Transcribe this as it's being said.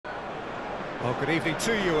Well, good evening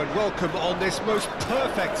to you and welcome on this most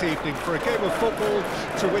perfect evening for a game of football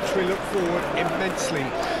to which we look forward immensely.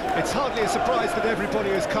 It's hardly a surprise that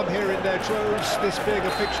everybody has come here in their droves, this being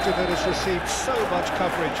a fixture that has received so much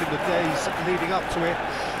coverage in the days leading up to it.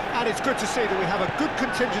 And it's good to see that we have a good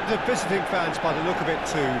contingent of visiting fans by the look of it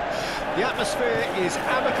too. The atmosphere is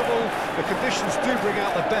amicable, the conditions do bring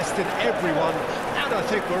out the best in everyone, and I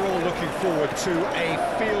think we're all looking forward to a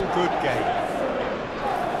feel-good game.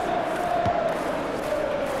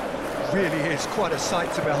 Really is quite a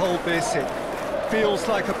sight to behold this. It feels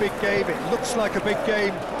like a big game, it looks like a big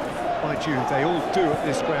game. Mind you, they all do at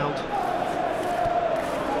this ground.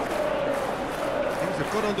 Things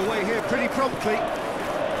have got underway here pretty promptly.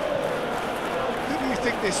 Who do you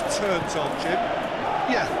think this turns on, Jim?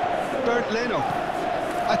 Yeah, Bernd Leno.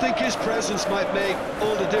 I think his presence might make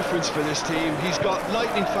all the difference for this team. He's got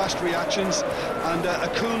lightning-fast reactions and a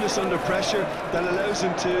coolness under pressure that allows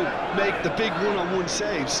him to make the big one-on-one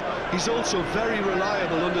saves. He's also very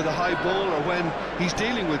reliable under the high ball or when he's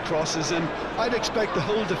dealing with crosses, and I'd expect the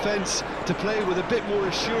whole defence to play with a bit more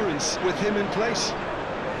assurance with him in place.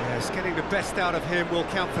 Yes, getting the best out of him will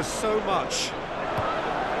count for so much.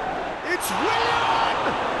 It's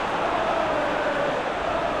Willian!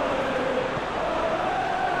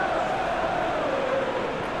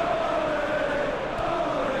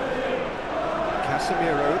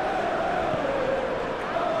 Casemiro.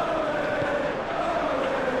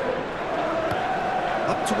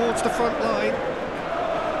 Up towards the front line.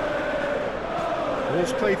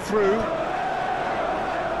 Ball's played through.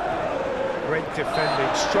 Great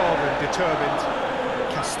defending, strong and determined.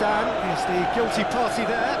 Castan is the guilty party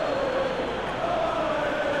there.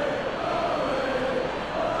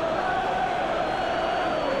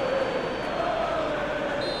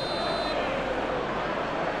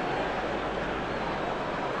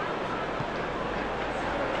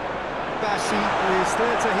 Bassi is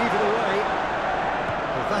there to heave it away.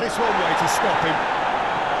 Well, that is one way to stop him.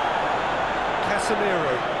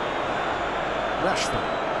 Casemiro. Rashford.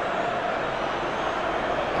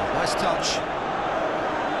 Oh, nice touch.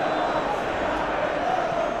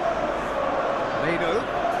 Leno.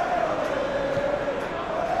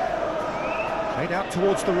 Played out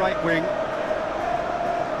towards the right wing.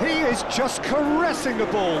 He is just caressing the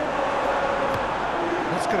ball.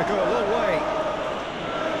 That's going to go a long way.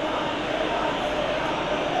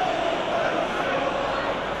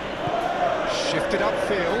 Shifted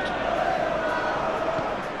upfield.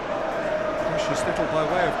 Precious little by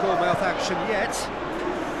way of goal-mouth action yet.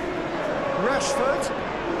 Rashford.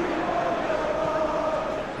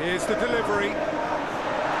 Here's the delivery.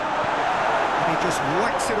 And he just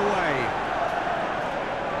whacks it away.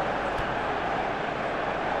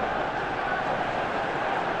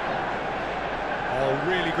 Oh,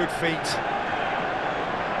 really good feet.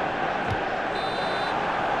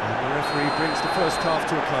 And the referee brings the first half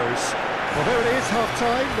to a close. Well, there it is,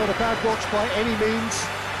 half-time, not a bad watch by any means,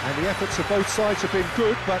 and the efforts of both sides have been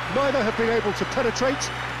good, but neither have been able to penetrate,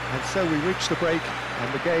 and so we reach the break,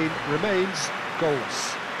 and the game remains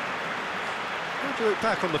goals. How do you look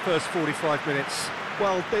back on the first 45 minutes?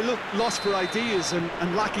 Well, they look lost for ideas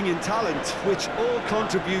and lacking in talent, which all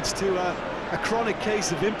contributes to a chronic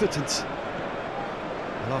case of impotence.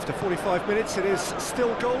 Well, after 45 minutes, it is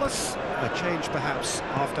still goalless, a change perhaps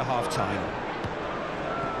after half-time.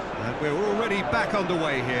 And we're already back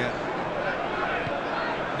underway here.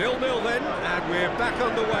 0-0 then, and we're back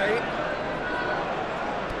underway.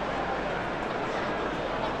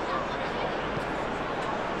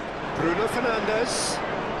 Bruno Fernandes.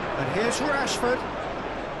 And here's Rashford.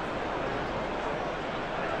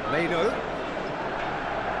 Leno.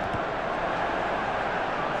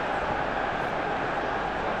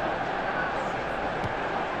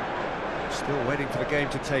 Still waiting for the game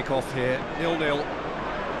to take off here. 0-0.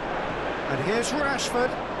 And here's Rashford.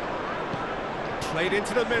 Played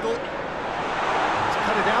into the middle. He's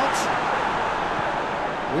cut it out.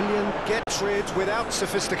 Willian gets rid without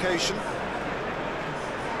sophistication.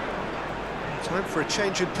 Time for a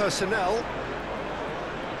change in personnel.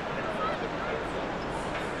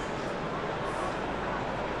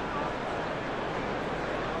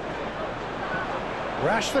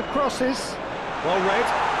 Rashford crosses. Well read.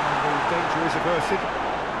 And the danger is averted.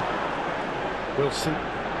 Wilson.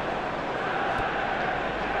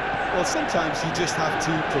 Well, sometimes you just have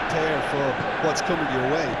to prepare for what's coming your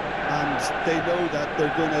way, and they know that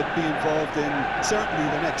they're going to be involved in certainly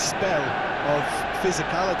the next spell of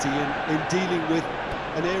physicality in dealing with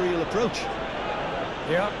an aerial approach.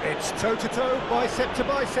 Yeah, it's toe-to-toe, bicep to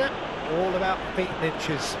bicep, all about feet and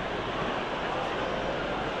inches.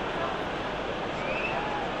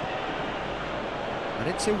 And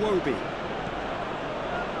it's Iwobi.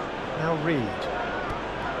 Now Reed.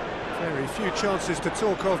 Very few chances to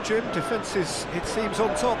talk of, Jim. Defence is, it seems,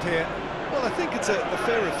 on top here. Well, I think it's a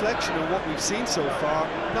fair reflection of what we've seen so far.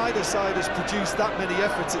 Neither side has produced that many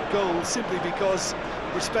efforts at goal simply because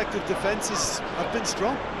respective defences have been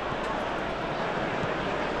strong.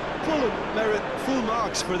 Fulham merit full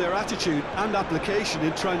marks for their attitude and application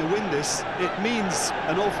in trying to win this. It means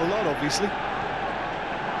an awful lot, obviously.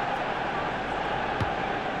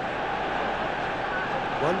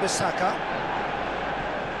 Wan-Bissaka.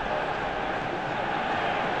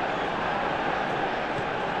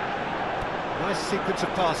 Nice sequence of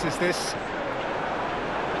passes, this.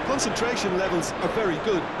 Concentration levels are very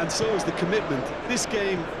good, and so is the commitment. This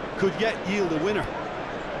game could yet yield a winner.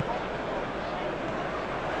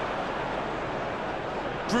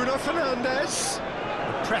 Bruno Fernandes.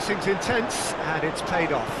 The pressing's intense, and it's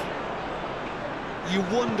paid off. You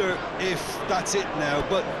wonder if that's it now,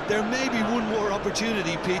 but there may be one more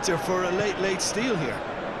opportunity, Peter, for a late steal here.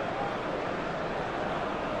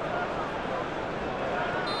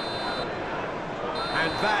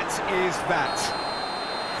 And that is that.